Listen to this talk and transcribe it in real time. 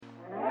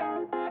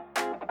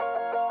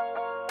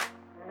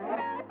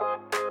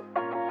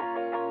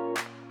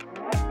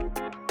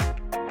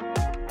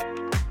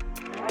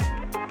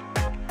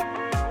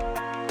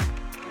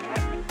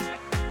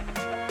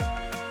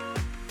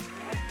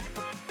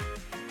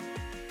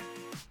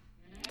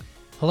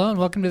Hello and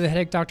welcome to the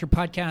Headache Doctor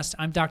Podcast.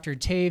 I'm Dr.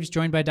 Taves,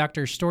 joined by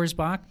Dr.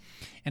 Storsbach.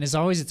 And as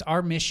always, it's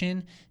our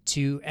mission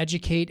to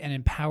educate and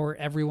empower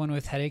everyone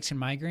with headaches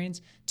and migraines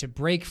to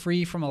break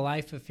free from a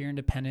life of fear and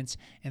dependence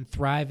and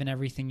thrive in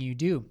everything you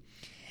do.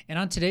 And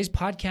on today's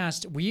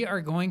podcast, we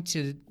are going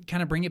to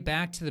kind of bring it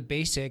back to the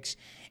basics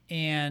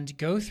and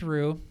go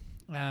through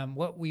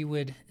what we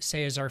would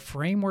say is our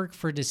framework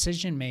for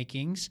decision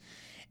making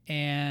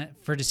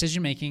for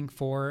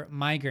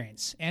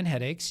migraines and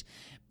headaches.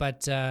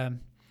 But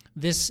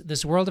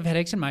This world of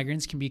headaches and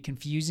migraines can be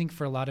confusing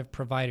for a lot of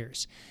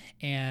providers.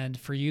 And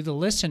for you, the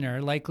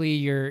listener, likely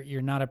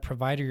you're not a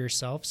provider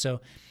yourself. So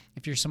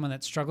if you're someone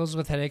that struggles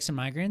with headaches and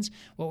migraines,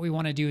 what we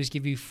want to do is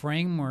give you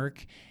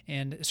framework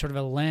and sort of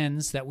a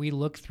lens that we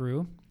look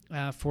through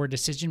for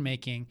decision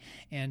making.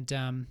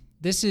 And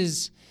this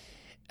is,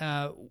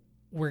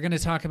 we're going to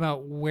talk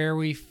about where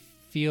we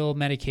feel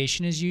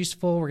medication is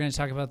useful. We're going to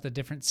talk about the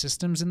different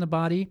systems in the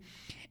body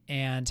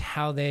and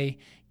how they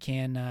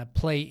can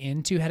play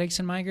into headaches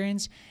and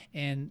migraines,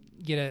 and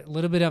get a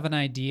little bit of an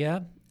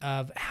idea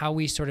of how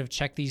we sort of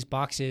check these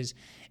boxes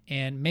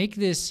and make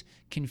this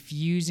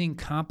confusing,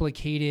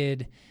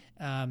 complicated,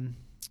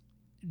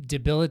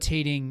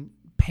 debilitating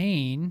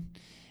pain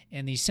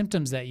and these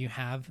symptoms that you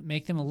have,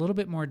 make them a little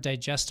bit more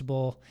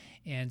digestible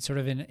and sort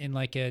of in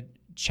like a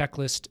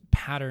checklist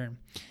pattern.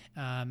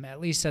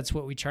 At least that's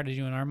what we try to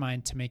do in our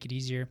mind to make it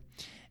easier.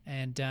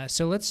 And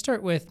so let's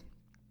start with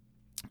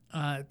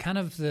kind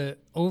of the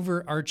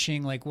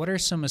overarching, like, what are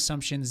some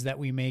assumptions that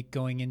we make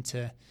going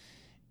into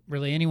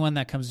really anyone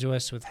that comes to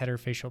us with head or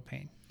facial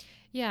pain?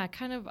 Yeah,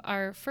 kind of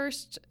our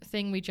first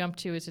thing we jump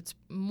to is it's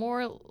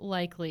more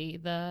likely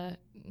the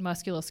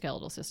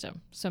musculoskeletal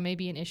system. So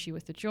maybe an issue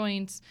with the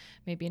joints,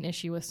 maybe an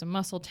issue with some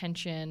muscle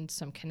tension,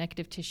 some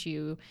connective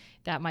tissue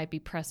that might be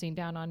pressing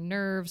down on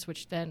nerves,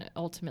 which then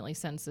ultimately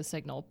sends the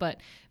signal.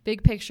 But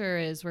big picture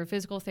is we're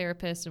physical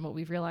therapists, and what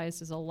we've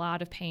realized is a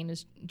lot of pain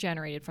is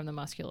generated from the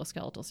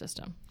musculoskeletal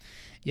system.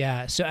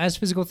 Yeah, so as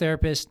physical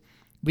therapists,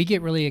 we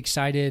get really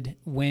excited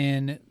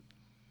when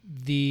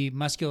the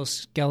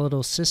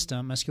musculoskeletal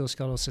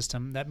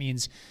system, that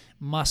means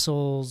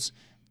muscles,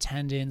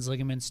 tendons,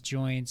 ligaments,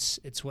 joints.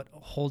 It's what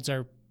holds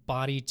our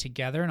body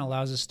together and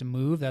allows us to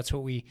move. That's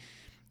what we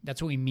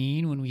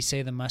mean when we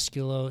say the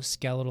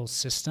musculoskeletal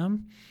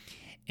system.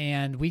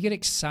 And we get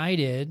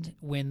excited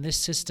when this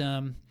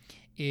system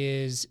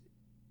is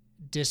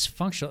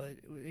dysfunctional.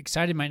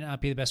 Excited might not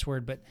be the best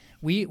word, but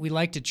we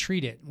like to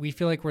treat it. We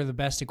feel like we're the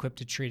best equipped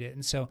to treat it.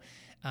 And so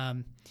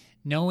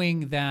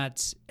knowing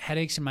that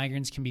headaches and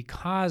migraines can be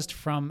caused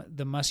from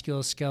the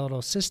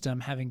musculoskeletal system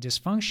having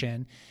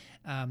dysfunction,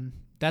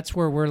 that's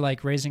where we're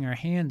like raising our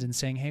hand and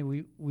saying, hey,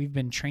 we've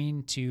been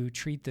trained to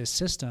treat this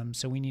system,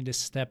 so we need to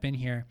step in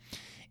here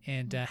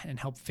and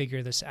help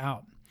figure this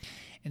out.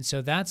 And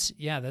so that's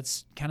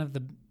kind of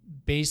the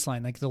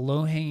baseline, like the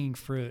low-hanging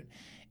fruit.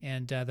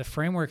 And the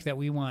framework that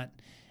we want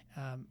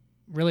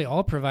really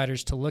all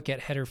providers to look at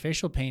head or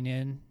facial pain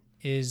in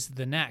is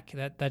the neck.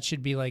 That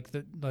should be like,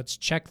 let's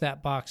check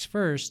that box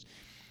first.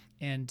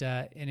 And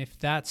if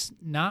that's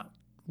not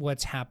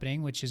what's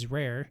happening, which is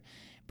rare,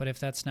 but if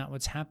that's not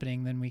what's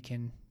happening, then we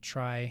can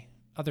try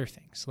other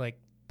things like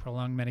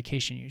prolonged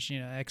medication use,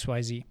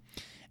 XYZ,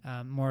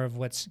 more of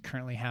what's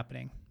currently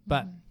happening.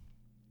 But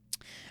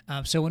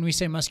so when we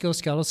say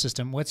musculoskeletal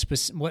system,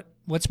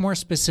 what's more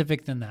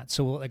specific than that?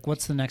 So like,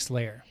 what's the next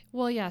layer?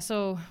 Well, yeah.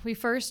 So we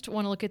first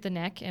want to look at the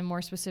neck, and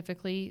more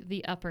specifically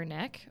the upper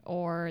neck,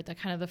 or the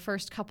kind of the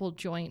first couple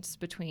joints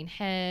between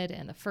head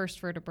and the first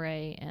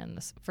vertebrae and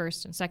the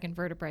first and second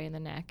vertebrae in the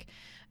neck,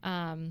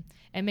 and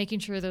making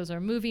sure those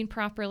are moving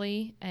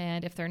properly.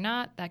 And if they're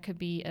not, that could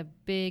be a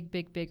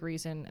big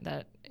reason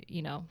that,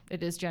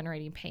 it is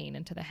generating pain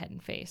into the head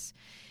and face.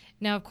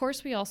 Now, of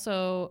course, we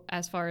also,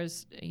 as far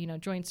as,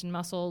 joints and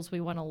muscles,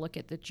 we want to look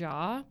at the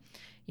jaw,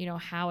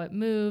 how it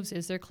moves.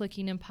 Is there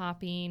clicking and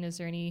popping? Is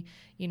there any,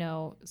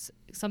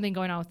 something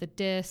going on with the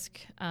disc?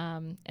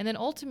 And then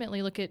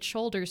ultimately look at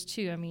shoulders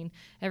too. I mean,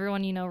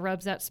 everyone,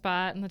 rubs that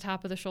spot in the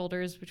top of the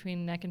shoulders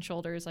between neck and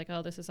shoulders, like,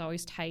 oh, this is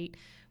always tight.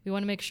 We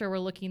want to make sure we're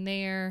looking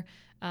there,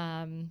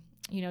 to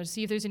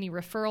see if there's any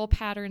referral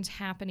patterns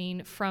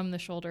happening from the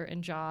shoulder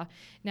and jaw.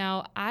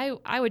 Now,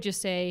 I would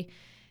just say,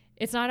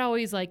 it's not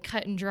always like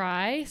cut and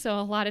dry, so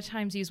a lot of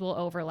times these will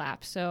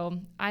overlap. So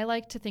I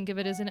like to think of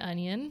it as an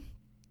onion,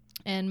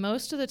 and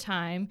most of the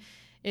time,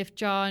 if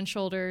jaw and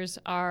shoulders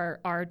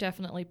are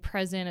definitely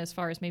present as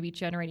far as maybe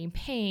generating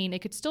pain, it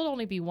could still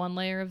only be one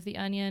layer of the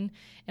onion,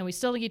 and we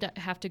still need to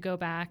have to go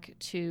back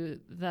to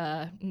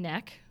the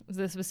neck,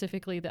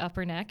 specifically the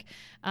upper neck.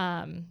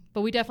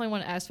 But we definitely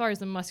want to, as far as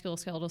the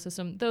musculoskeletal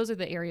system, those are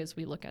the areas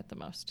we look at the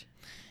most.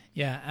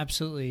 Yeah,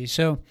 absolutely.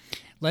 So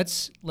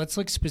let's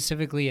look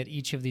specifically at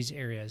each of these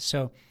areas.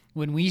 So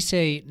when we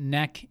say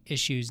neck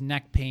issues,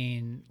 neck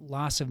pain,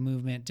 loss of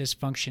movement,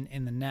 dysfunction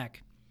in the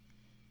neck,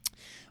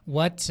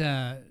 what's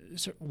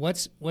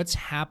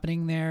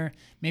happening there?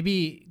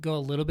 Maybe go a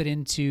little bit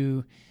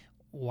into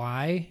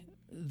why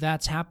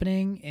that's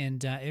happening,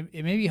 and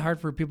it may be hard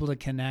for people to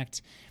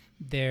connect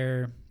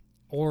their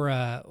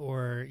aura,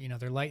 or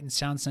their light and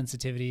sound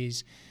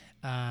sensitivities,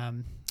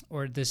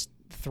 or this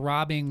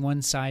throbbing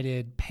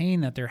one-sided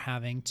pain that they're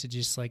having, to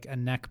just like a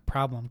neck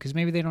problem, because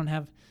maybe they don't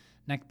have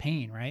neck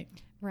pain, right?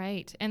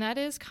 Right. And that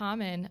is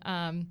common.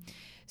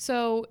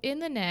 So in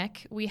the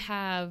neck, we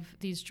have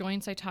these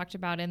joints I talked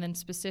about, and then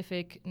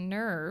specific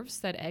nerves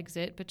that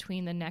exit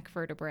between the neck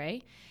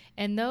vertebrae.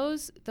 And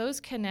those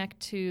connect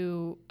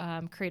to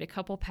create a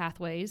couple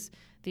pathways,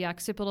 the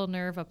occipital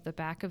nerve up the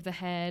back of the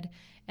head,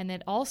 and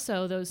then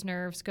also those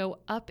nerves go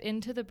up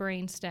into the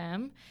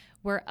brainstem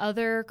where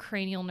other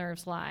cranial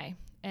nerves lie.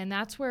 And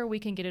that's where we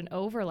can get an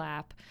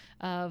overlap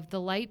of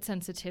the light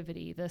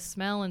sensitivity, the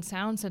smell and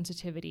sound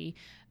sensitivity,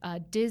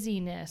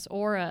 dizziness,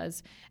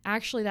 auras.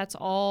 Actually, those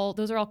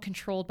are all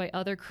controlled by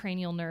other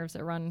cranial nerves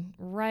that run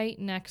right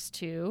next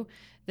to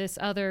this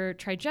other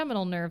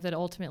trigeminal nerve that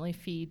ultimately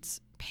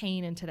feeds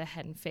pain into the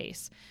head and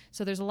face.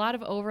 So there's a lot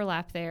of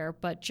overlap there,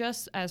 but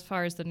just as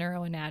far as the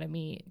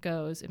neuroanatomy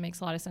goes, it makes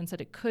a lot of sense that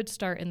it could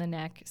start in the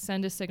neck,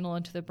 send a signal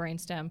into the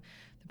brainstem.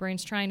 The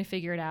brain's trying to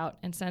figure it out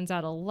and sends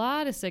out a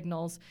lot of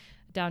signals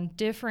down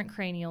different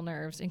cranial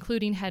nerves,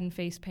 including head and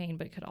face pain,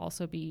 but it could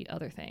also be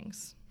other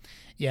things.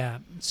 Yeah.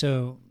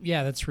 So,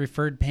 that's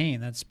referred pain.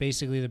 That's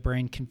basically the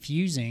brain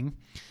confusing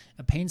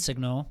a pain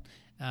signal,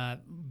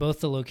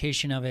 both the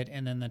location of it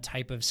and then the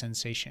type of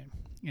sensation.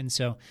 And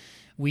so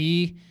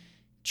we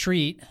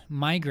treat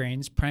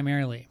migraines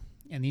primarily.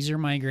 And these are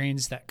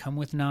migraines that come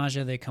with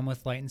nausea. They come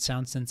with light and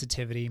sound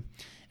sensitivity.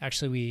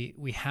 Actually,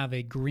 we have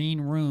a green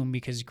room,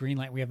 because green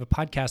light, we have a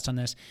podcast on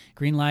this.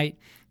 Green light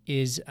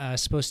is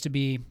supposed to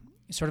be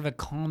sort of a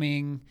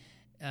calming,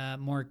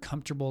 more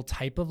comfortable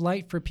type of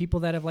light for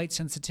people that have light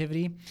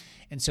sensitivity.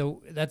 And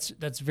so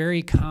that's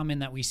very common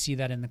that we see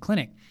that in the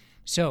clinic.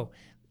 So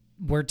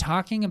we're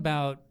talking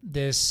about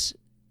this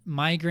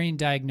migraine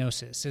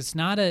diagnosis. It's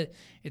not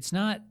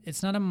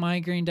a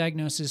migraine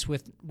diagnosis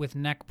with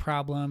neck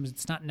problems.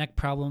 It's not neck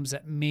problems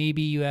that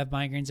maybe you have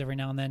migraines every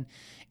now and then.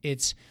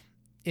 It's,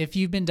 if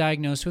you've been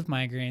diagnosed with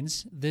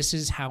migraines, this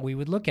is how we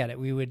would look at it.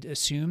 We would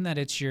assume that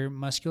it's your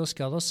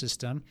musculoskeletal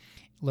system.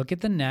 Look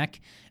at the neck,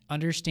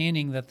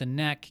 understanding that the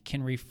neck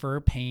can refer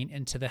pain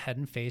into the head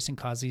and face and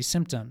cause these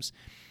symptoms.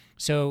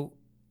 So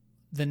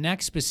the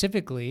neck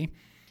specifically,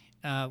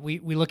 we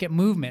look at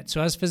movement.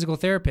 So as physical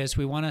therapists,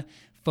 we want to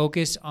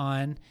focus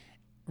on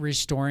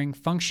restoring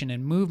function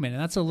and movement.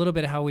 And that's a little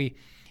bit how we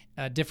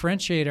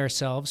differentiate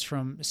ourselves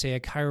from, say, a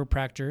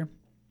chiropractor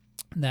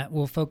that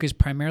will focus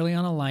primarily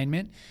on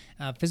alignment.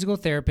 Physical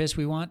therapists,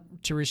 we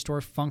want to restore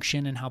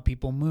function and how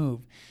people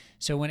move.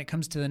 So when it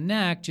comes to the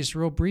neck, just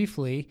real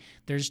briefly,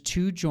 there's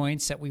two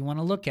joints that we want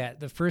to look at.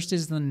 The first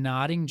is the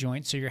nodding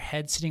joint. So your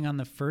head sitting on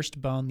the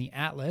first bone, the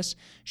atlas,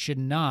 should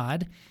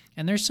nod.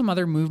 And there's some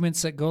other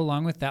movements that go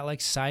along with that,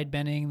 like side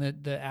bending.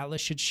 The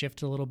atlas should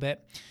shift a little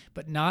bit.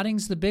 But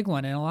nodding's the big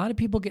one. And a lot of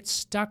people get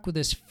stuck with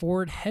this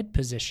forward head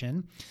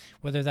position,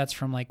 whether that's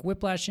from like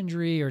whiplash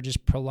injury or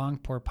just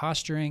prolonged poor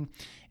posturing.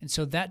 And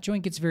so that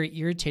joint gets very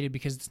irritated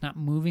because it's not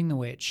moving the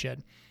way it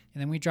should. And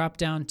then we drop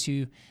down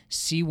to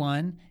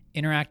C1,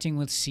 interacting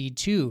with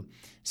C2.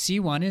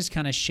 C1 is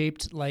kind of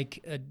shaped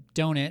like a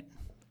donut,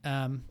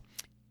 and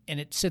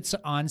it sits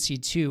on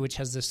C2, which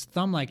has this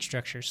thumb-like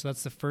structure. So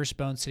that's the first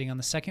bone sitting on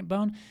the second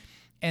bone.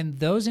 And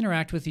those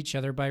interact with each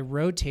other by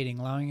rotating,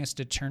 allowing us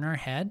to turn our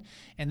head.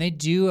 And they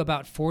do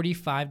about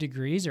 45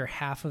 degrees, or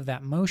half of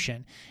that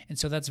motion. And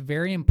so that's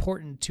very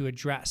important to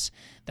address.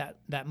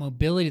 That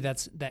mobility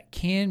that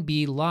can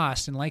be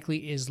lost, and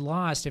likely is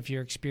lost if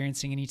you're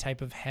experiencing any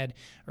type of head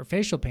or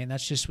facial pain.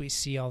 That's just what we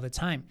see all the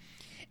time.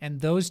 And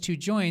those two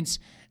joints,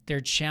 they're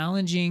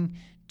challenging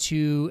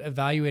to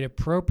evaluate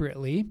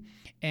appropriately.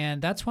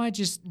 And that's why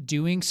just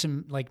doing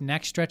some like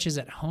neck stretches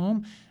at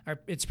home,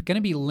 it's going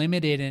to be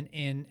limited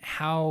in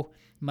how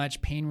much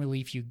pain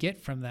relief you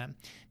get from them,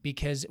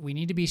 because we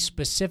need to be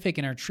specific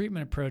in our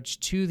treatment approach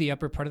to the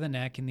upper part of the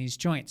neck and these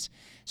joints.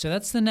 So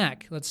that's the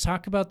neck. Let's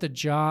talk about the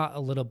jaw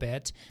a little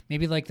bit,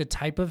 maybe like the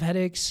type of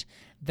headaches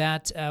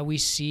that we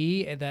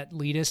see that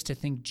lead us to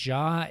think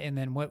jaw, and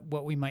then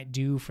what we might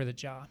do for the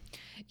jaw.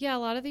 Yeah, a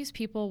lot of these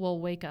people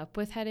will wake up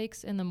with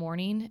headaches in the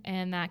morning,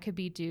 and that could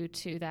be due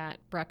to that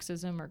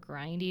bruxism or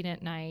grinding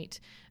at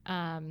night.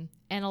 And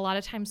a lot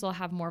of times they'll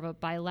have more of a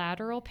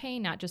bilateral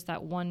pain, not just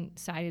that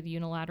one-sided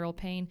unilateral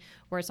pain,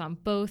 where it's on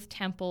both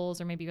temples,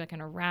 or maybe like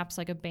kind of wraps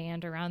like a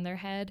band around their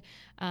head.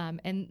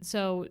 And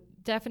so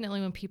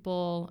definitely when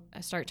people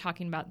start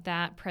talking about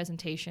that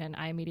presentation,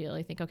 I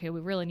immediately think, okay,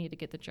 we really need to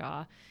get the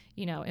jaw,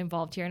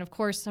 involved here. And of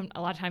course,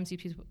 a lot of times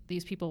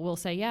these people will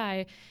say, yeah,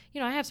 I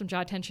have some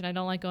jaw tension. I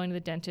don't like going to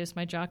the dentist.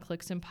 My jaw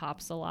clicks and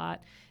pops a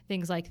lot,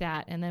 things like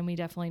that. And then we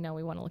definitely know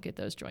we want to look at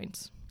those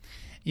joints.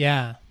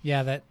 Yeah,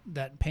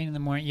 that pain in the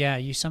morning. Yeah,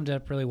 you summed it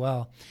up really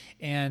well.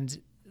 And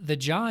the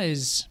jaw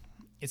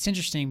it's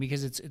interesting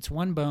because it's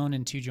one bone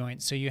and two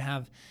joints. So you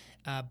have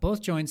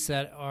both joints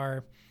that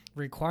are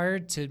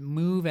required to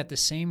move at the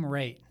same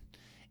rate.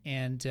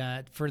 And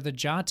for the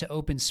jaw to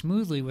open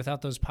smoothly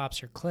without those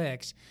pops or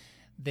clicks,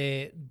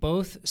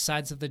 both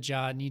sides of the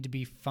jaw need to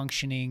be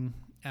functioning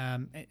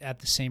at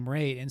the same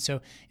rate. And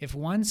so if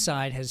one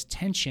side has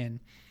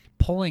tension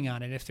pulling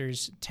on it, if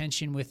there's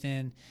tension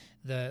within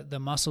the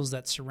muscles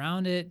that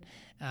surround it,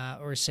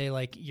 or say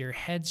like your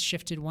head's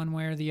shifted one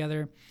way or the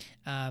other,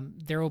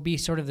 there will be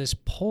sort of this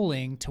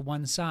pulling to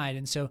one side.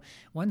 And so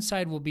one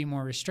side will be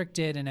more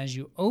restricted. And as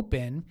you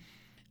open,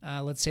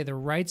 let's say the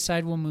right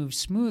side will move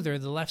smoother,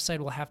 the left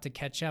side will have to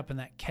catch up. And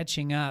that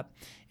catching up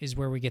is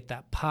where we get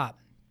that pop.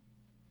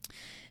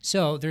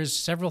 So there's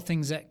several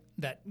things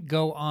that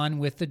go on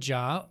with the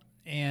jaw.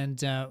 And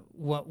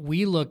what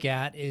we look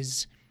at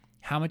is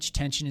how much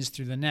tension is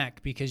through the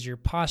neck, because your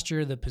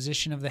posture, the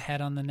position of the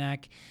head on the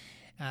neck,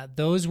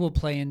 those will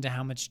play into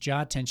how much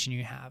jaw tension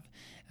you have.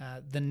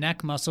 The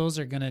neck muscles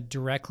are going to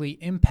directly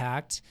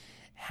impact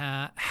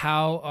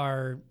how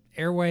our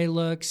airway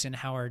looks and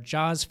how our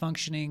jaw's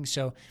functioning.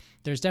 So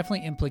there's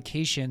definitely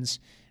implications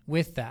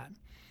with that.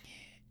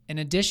 In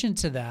addition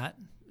to that,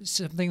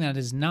 something that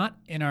is not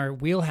in our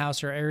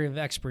wheelhouse or area of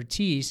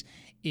expertise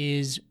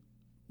is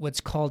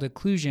what's called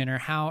occlusion, or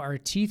how our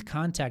teeth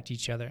contact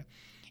each other.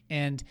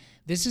 And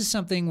this is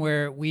something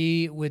where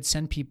we would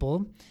send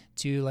people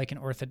to like an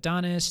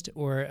orthodontist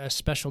or a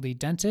specialty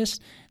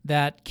dentist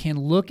that can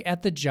look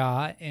at the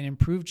jaw and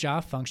improve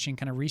jaw function,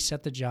 kind of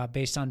reset the jaw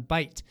based on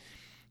bite.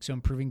 So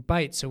improving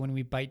bite. So when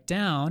we bite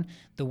down,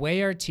 the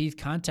way our teeth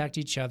contact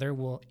each other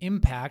will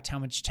impact how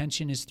much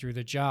tension is through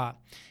the jaw,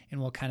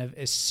 and will kind of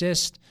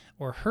assist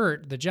or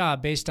hurt the jaw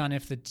based on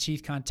if the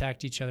teeth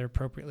contact each other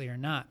appropriately or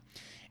not.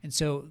 And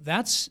so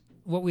that's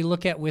what we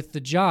look at with the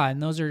jaw.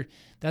 And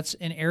that's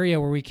an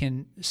area where we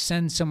can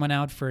send someone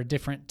out for a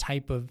different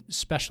type of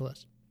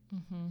specialist.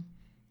 Mm-hmm.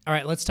 All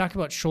right, let's talk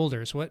about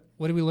shoulders. What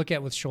do we look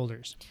at with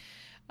shoulders?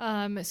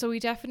 So we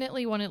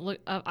definitely want to look,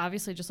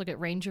 obviously just look at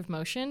range of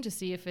motion to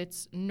see if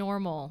it's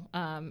normal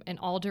in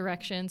all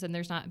directions and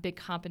there's not big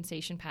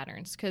compensation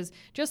patterns. Because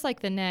just like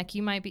the neck,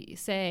 you might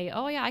say,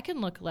 oh yeah, I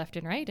can look left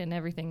and right and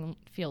everything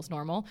feels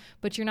normal,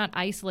 but you're not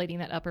isolating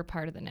that upper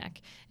part of the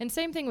neck. And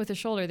same thing with the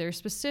shoulder.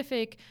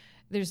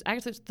 There's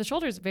actually, the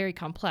shoulder is very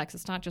complex.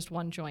 It's not just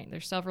one joint.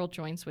 There's several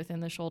joints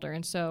within the shoulder.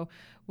 And so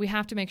we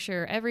have to make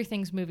sure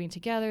everything's moving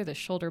together. The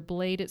shoulder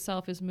blade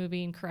itself is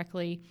moving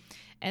correctly.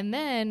 And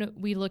then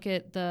we look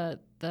at the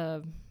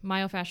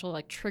myofascial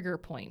like trigger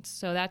points.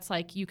 So that's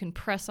like you can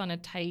press on a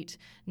tight,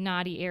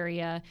 knotty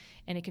area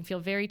and it can feel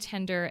very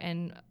tender,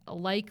 and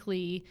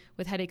likely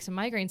with headaches and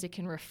migraines, it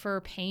can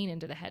refer pain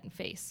into the head and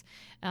face.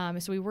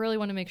 So we really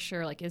want to make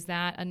sure, like, is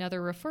that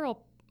another referral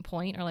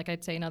point, or like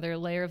I'd say another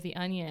layer of the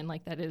onion,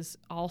 like that is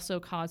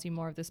also causing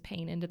more of this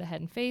pain into the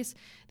head and face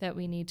that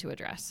we need to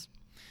address.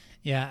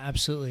 Yeah,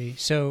 absolutely.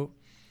 So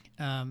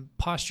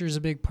posture is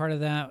a big part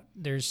of that.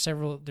 There's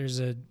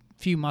a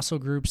few muscle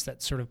groups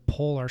that sort of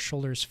pull our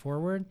shoulders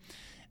forward.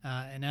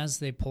 And as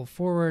they pull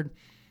forward,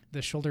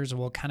 the shoulders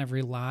will kind of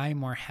rely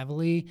more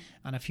heavily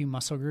on a few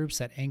muscle groups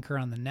that anchor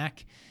on the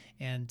neck.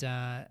 And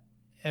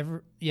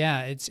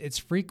it's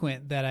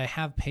frequent that I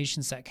have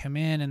patients that come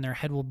in and their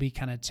head will be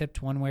kind of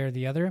tipped one way or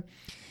the other.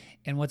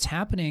 And what's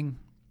happening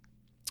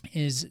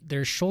is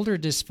there's shoulder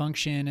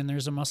dysfunction, and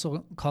there's a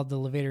muscle called the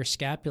levator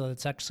scapula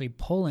that's actually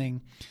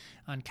pulling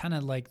on kind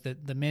of like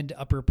the mid to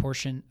upper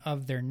portion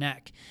of their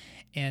neck.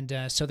 And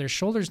so their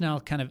shoulders now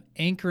kind of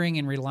anchoring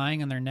and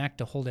relying on their neck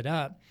to hold it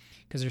up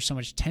because there's so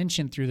much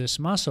tension through this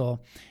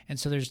muscle. And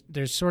so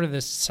there's sort of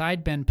this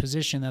side bend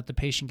position that the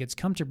patient gets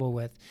comfortable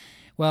with.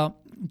 Well,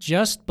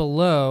 just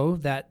below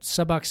that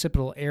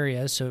suboccipital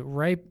area, so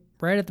right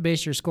at the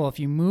base of your skull, if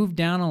you move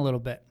down a little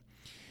bit,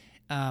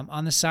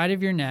 on the side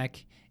of your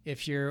neck,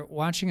 if you're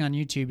watching on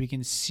YouTube, you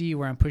can see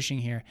where I'm pushing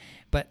here.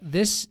 But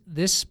this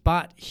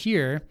spot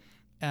here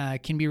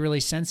can be really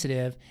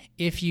sensitive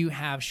if you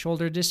have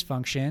shoulder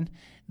dysfunction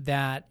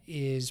that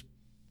is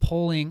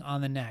pulling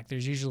on the neck.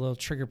 There's usually a little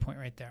trigger point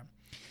right there.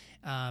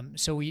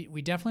 So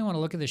we definitely want to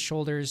look at the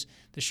shoulders.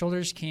 The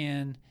shoulders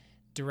can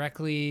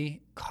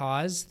directly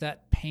cause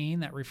that pain,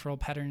 that referral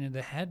pattern into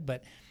the head,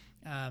 but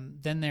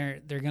then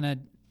they're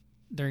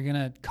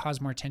gonna cause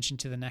more tension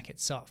to the neck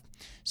itself.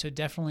 So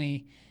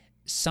definitely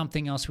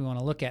something else we want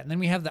to look at. And then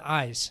we have the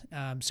eyes.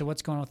 So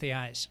what's going on with the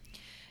eyes?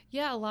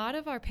 Yeah, a lot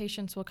of our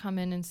patients will come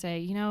in and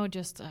say,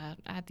 just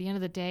at the end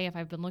of the day, if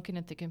I've been looking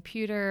at the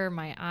computer,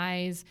 my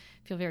eyes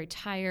feel very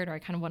tired, or I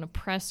kind of want to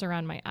press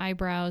around my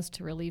eyebrows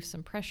to relieve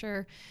some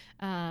pressure.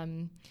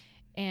 And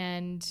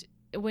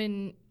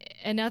when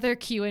another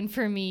cue in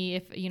for me,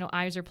 if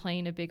eyes are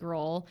playing a big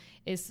role,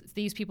 is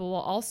these people will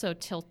also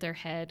tilt their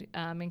head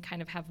and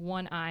kind of have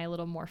one eye a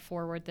little more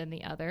forward than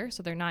the other,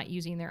 so they're not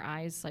using their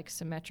eyes like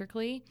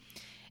symmetrically.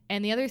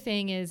 And the other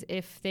thing is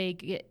if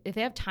they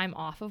have time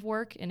off of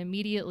work and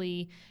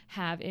immediately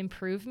have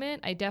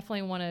improvement, I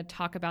definitely want to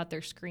talk about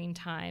their screen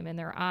time and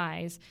their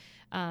eyes,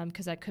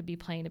 because that could be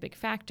playing a big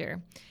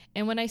factor.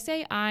 And when I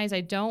say eyes,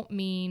 I don't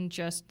mean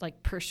just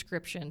like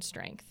prescription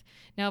strength.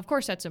 Now, of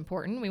course, that's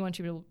important. We want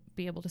you to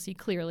be able to see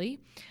clearly.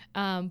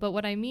 But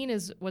what I mean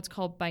is what's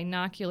called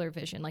binocular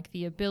vision, like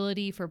the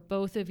ability for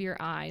both of your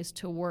eyes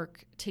to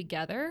work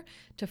together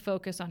to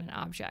focus on an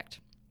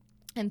object.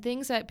 And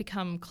things that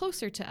become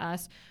closer to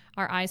us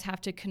our eyes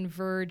have to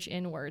converge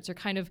inwards, or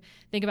kind of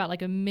think about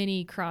like a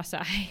mini cross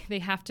eye. They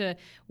have to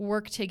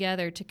work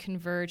together to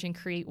converge and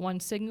create one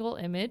single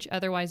image.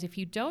 Otherwise, if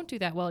you don't do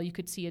that well, you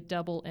could see a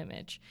double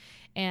image.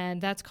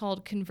 And that's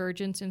called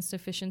convergence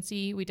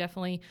insufficiency. We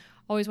definitely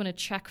always want to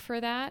check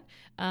for that.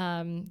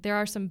 There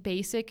are some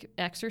basic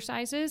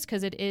exercises,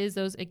 because it is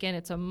those, again,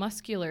 it's a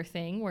muscular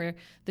thing where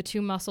the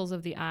two muscles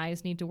of the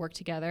eyes need to work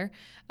together,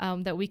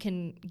 that we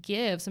can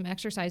give some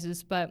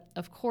exercises. But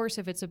of course,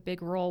 if it's a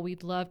big role,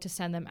 we'd love to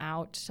send them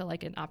out to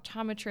like an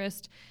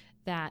optometrist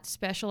that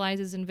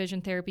specializes in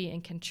vision therapy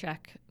and can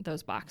check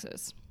those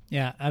boxes.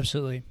 Yeah,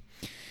 absolutely.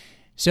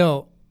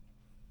 So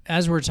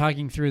as we're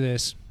talking through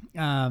this,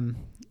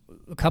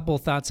 a couple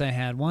of thoughts I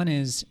had. One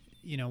is,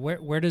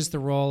 where does the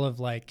role of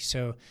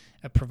so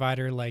a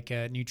provider like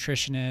a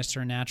nutritionist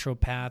or a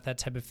naturopath, that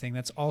type of thing,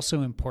 that's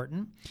also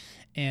important.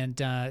 And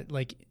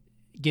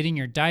getting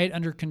your diet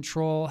under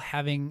control,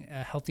 having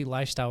a healthy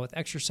lifestyle with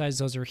exercise,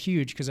 those are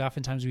huge, because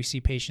oftentimes we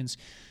see patients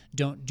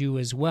don't do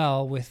as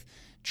well with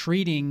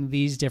treating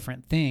these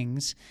different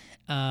things.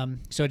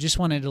 So I just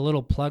wanted a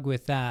little plug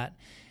with that.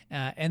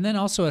 And then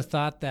also a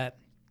thought that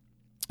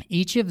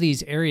each of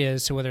these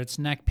areas, so whether it's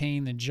neck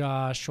pain, the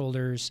jaw,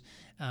 shoulders,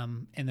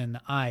 and then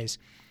the eyes,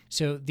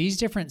 so these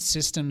different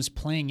systems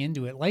playing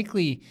into it,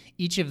 likely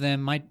each of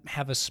them might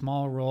have a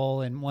small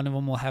role and one of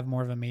them will have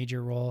more of a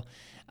major role.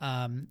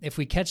 If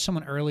we catch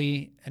someone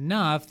early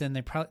enough,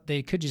 then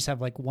they could just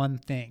have like one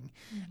thing.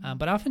 Mm-hmm.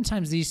 But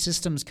oftentimes these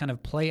systems kind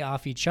of play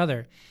off each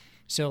other.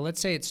 So let's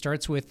say it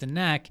starts with the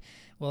neck.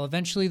 Well,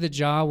 eventually the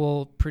jaw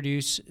will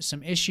produce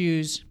some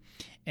issues,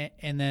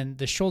 and then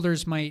the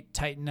shoulders might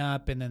tighten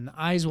up, and then the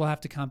eyes will have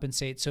to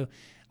compensate. So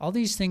all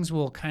these things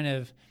will kind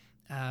of,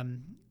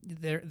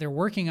 they're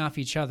working off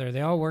each other.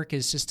 They all work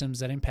as systems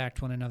that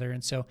impact one another.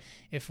 And so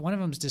if one of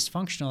them is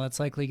dysfunctional, that's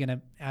likely going to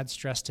add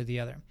stress to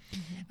the other.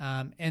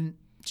 Mm-hmm. And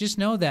just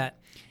know that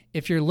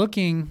if you're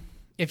thinking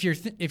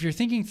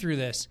through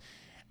this,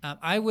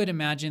 I would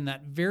imagine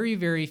that very,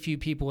 very few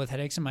people with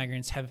headaches and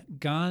migraines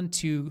have gone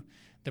to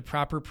the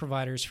proper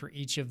providers for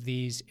each of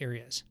these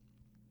areas.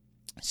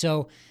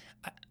 So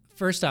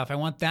first off, I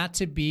want that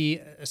to be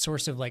a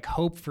source of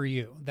hope for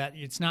you, that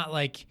it's not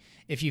like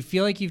if you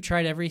feel like you've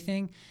tried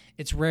everything.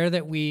 It's rare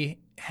that we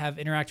have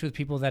interacted with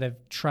people that have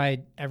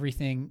tried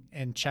everything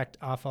and checked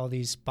off all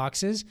these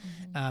boxes.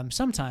 Mm-hmm.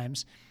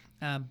 Sometimes,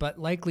 but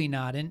likely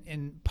not.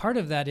 And part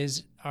of that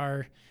is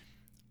our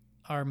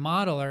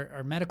model,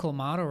 our medical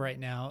model right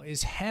now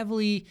is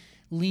heavily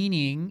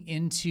leaning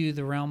into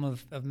the realm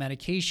of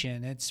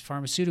medication. It's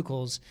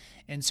pharmaceuticals.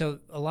 And so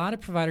a lot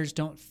of providers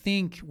don't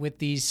think with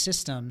these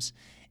systems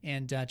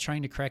and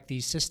trying to correct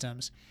these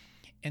systems.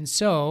 And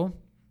so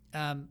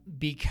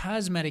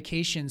because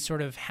medication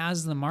sort of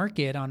has the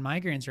market on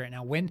migraines right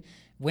now,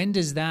 when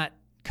does that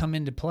come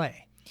into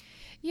play?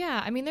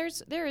 Yeah, I mean,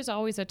 there is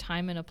always a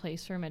time and a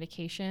place for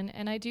medication,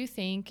 and I do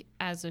think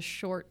as a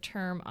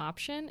short-term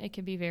option, it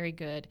can be very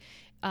good.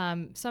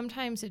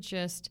 Sometimes it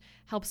just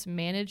helps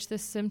manage the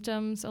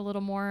symptoms a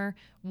little more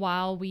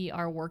while we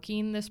are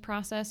working this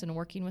process and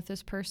working with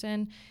this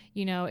person.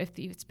 If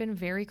it's been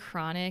very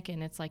chronic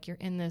and it's like you're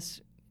in this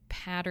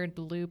patterned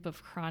loop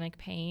of chronic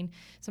pain,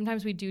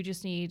 sometimes we do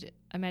just need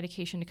a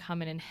medication to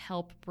come in and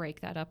help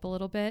break that up a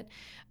little bit.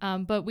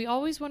 But we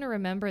always want to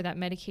remember that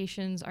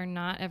medications are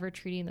not ever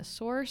treating the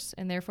source,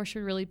 and therefore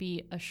should really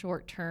be a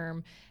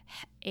short-term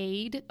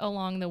aid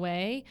along the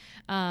way.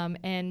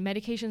 And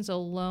medications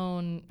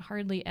alone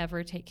hardly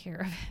ever take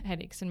care of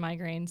headaches and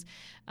migraines.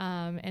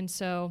 And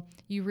so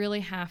you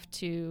really have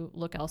to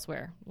look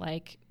elsewhere,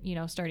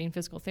 starting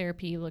physical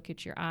therapy, look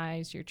at your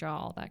eyes, your jaw,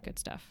 all that good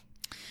stuff.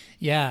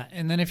 Yeah.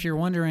 And then if you're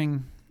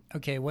wondering,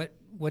 okay, what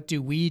do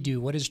we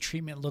do? What does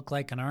treatment look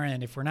like on our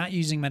end? If we're not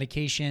using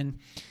medication,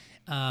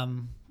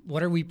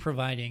 what are we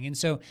providing? And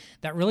so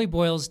that really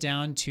boils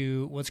down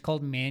to what's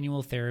called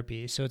manual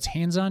therapy. So it's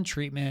hands-on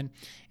treatment,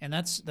 and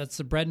that's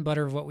the bread and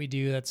butter of what we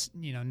do. That's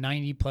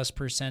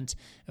 90+%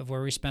 of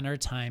where we spend our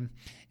time.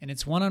 And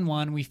it's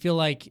one-on-one. We feel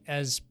like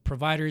as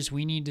providers,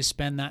 we need to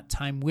spend that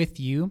time with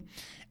you.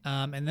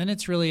 And then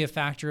it's really a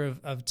factor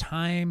of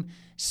time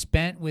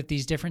spent with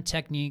these different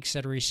techniques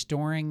that are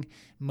restoring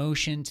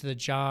motion to the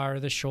jaw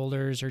or the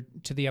shoulders or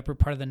to the upper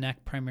part of the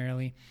neck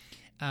primarily.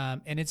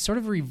 And it's sort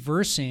of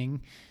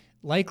reversing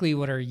likely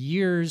what are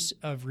years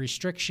of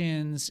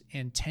restrictions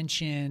and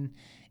tension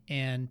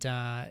and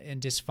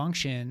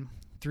dysfunction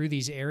through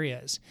these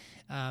areas.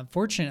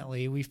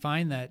 Fortunately, we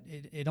find that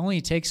it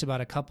only takes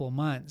about a couple of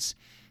months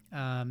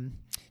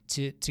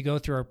to go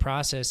through our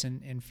process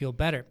and feel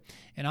better.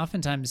 And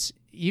oftentimes,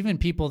 even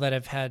people that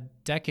have had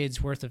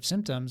decades worth of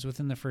symptoms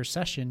within the first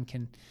session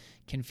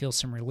can feel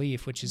some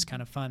relief, which is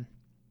kind of fun.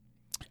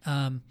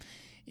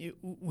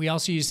 We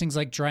also use things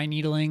like dry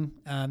needling,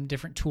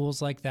 different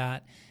tools like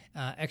that,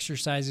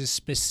 exercises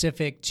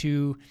specific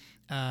to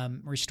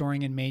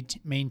restoring and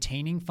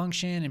maintaining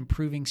function,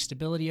 improving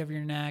stability of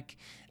your neck,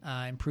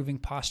 improving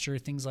posture,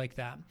 things like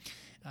that.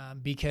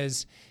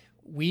 Because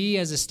we,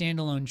 as a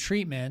standalone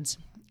treatment,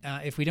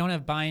 if we don't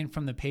have buy-in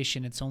from the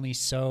patient, it's only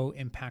so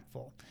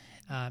impactful.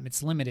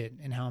 it's limited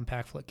in how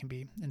impactful it can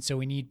be. And so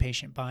we need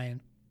patient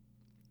buy-in.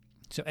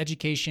 So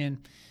education,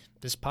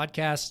 this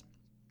podcast,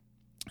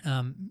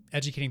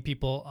 educating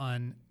people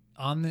on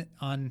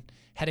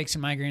headaches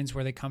and migraines,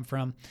 where they come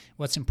from,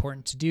 what's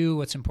important to do,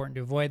 what's important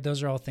to avoid.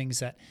 Those are all things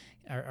that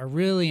are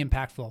really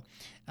impactful.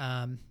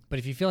 But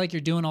if you feel like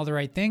you're doing all the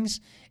right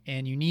things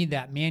and you need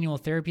that manual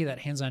therapy, that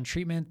hands-on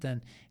treatment,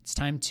 then it's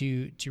time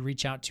to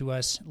reach out to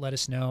us, let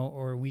us know,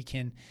 or we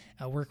can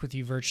work with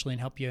you virtually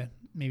and help you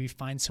maybe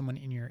find someone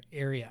in your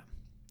area.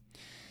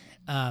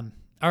 All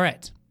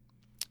right.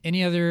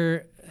 Any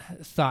other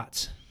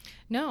thoughts?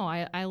 No,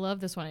 I love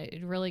this one.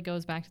 It really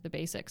goes back to the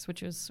basics,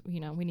 which is, we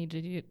need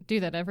to do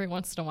that every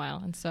once in a while.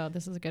 And so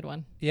this is a good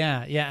one.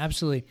 Yeah,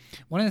 absolutely.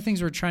 One of the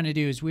things we're trying to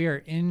do is we are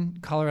in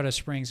Colorado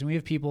Springs, and we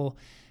have people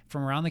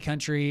from around the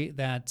country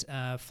that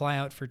fly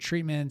out for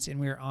treatments, and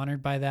we are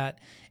honored by that.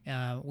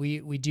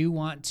 We do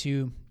want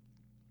to,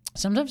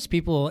 sometimes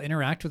people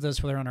interact with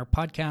us, whether on our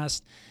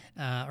podcast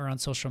or on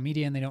social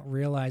media, and they don't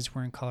realize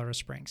we're in Colorado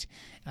Springs.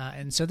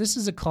 And so this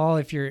is a call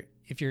if you're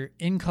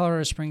in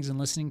Colorado Springs and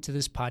listening to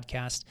this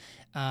podcast.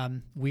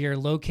 We are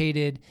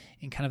located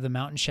in kind of the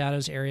Mountain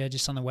Shadows area,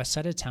 just on the west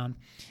side of town.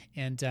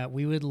 And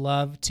we would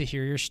love to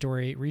hear your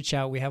story. Reach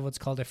out. We have what's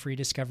called a free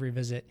discovery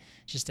visit,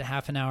 just a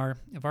half an hour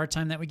of our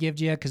time that we give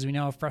to you, because we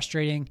know how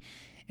frustrating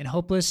and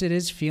hopeless it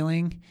is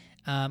feeling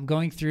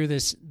going through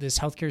this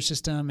healthcare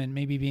system and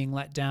maybe being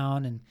let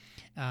down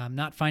and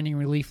not finding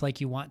relief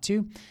like you want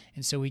to.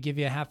 And so we give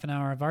you a half an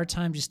hour of our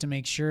time just to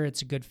make sure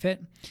it's a good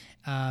fit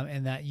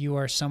and that you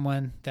are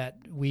someone that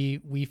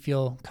we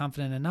feel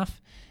confident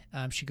enough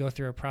should go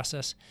through a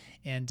process,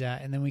 and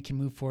then we can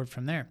move forward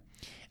from there.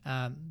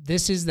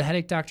 This is the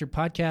Headache Doctor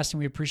podcast, and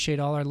we appreciate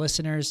all our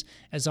listeners.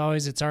 As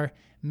always, it's our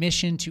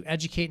mission to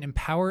educate and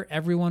empower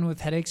everyone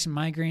with headaches and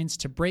migraines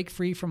to break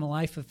free from a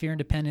life of fear and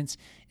dependence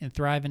and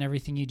thrive in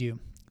everything you do.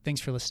 Thanks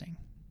for listening.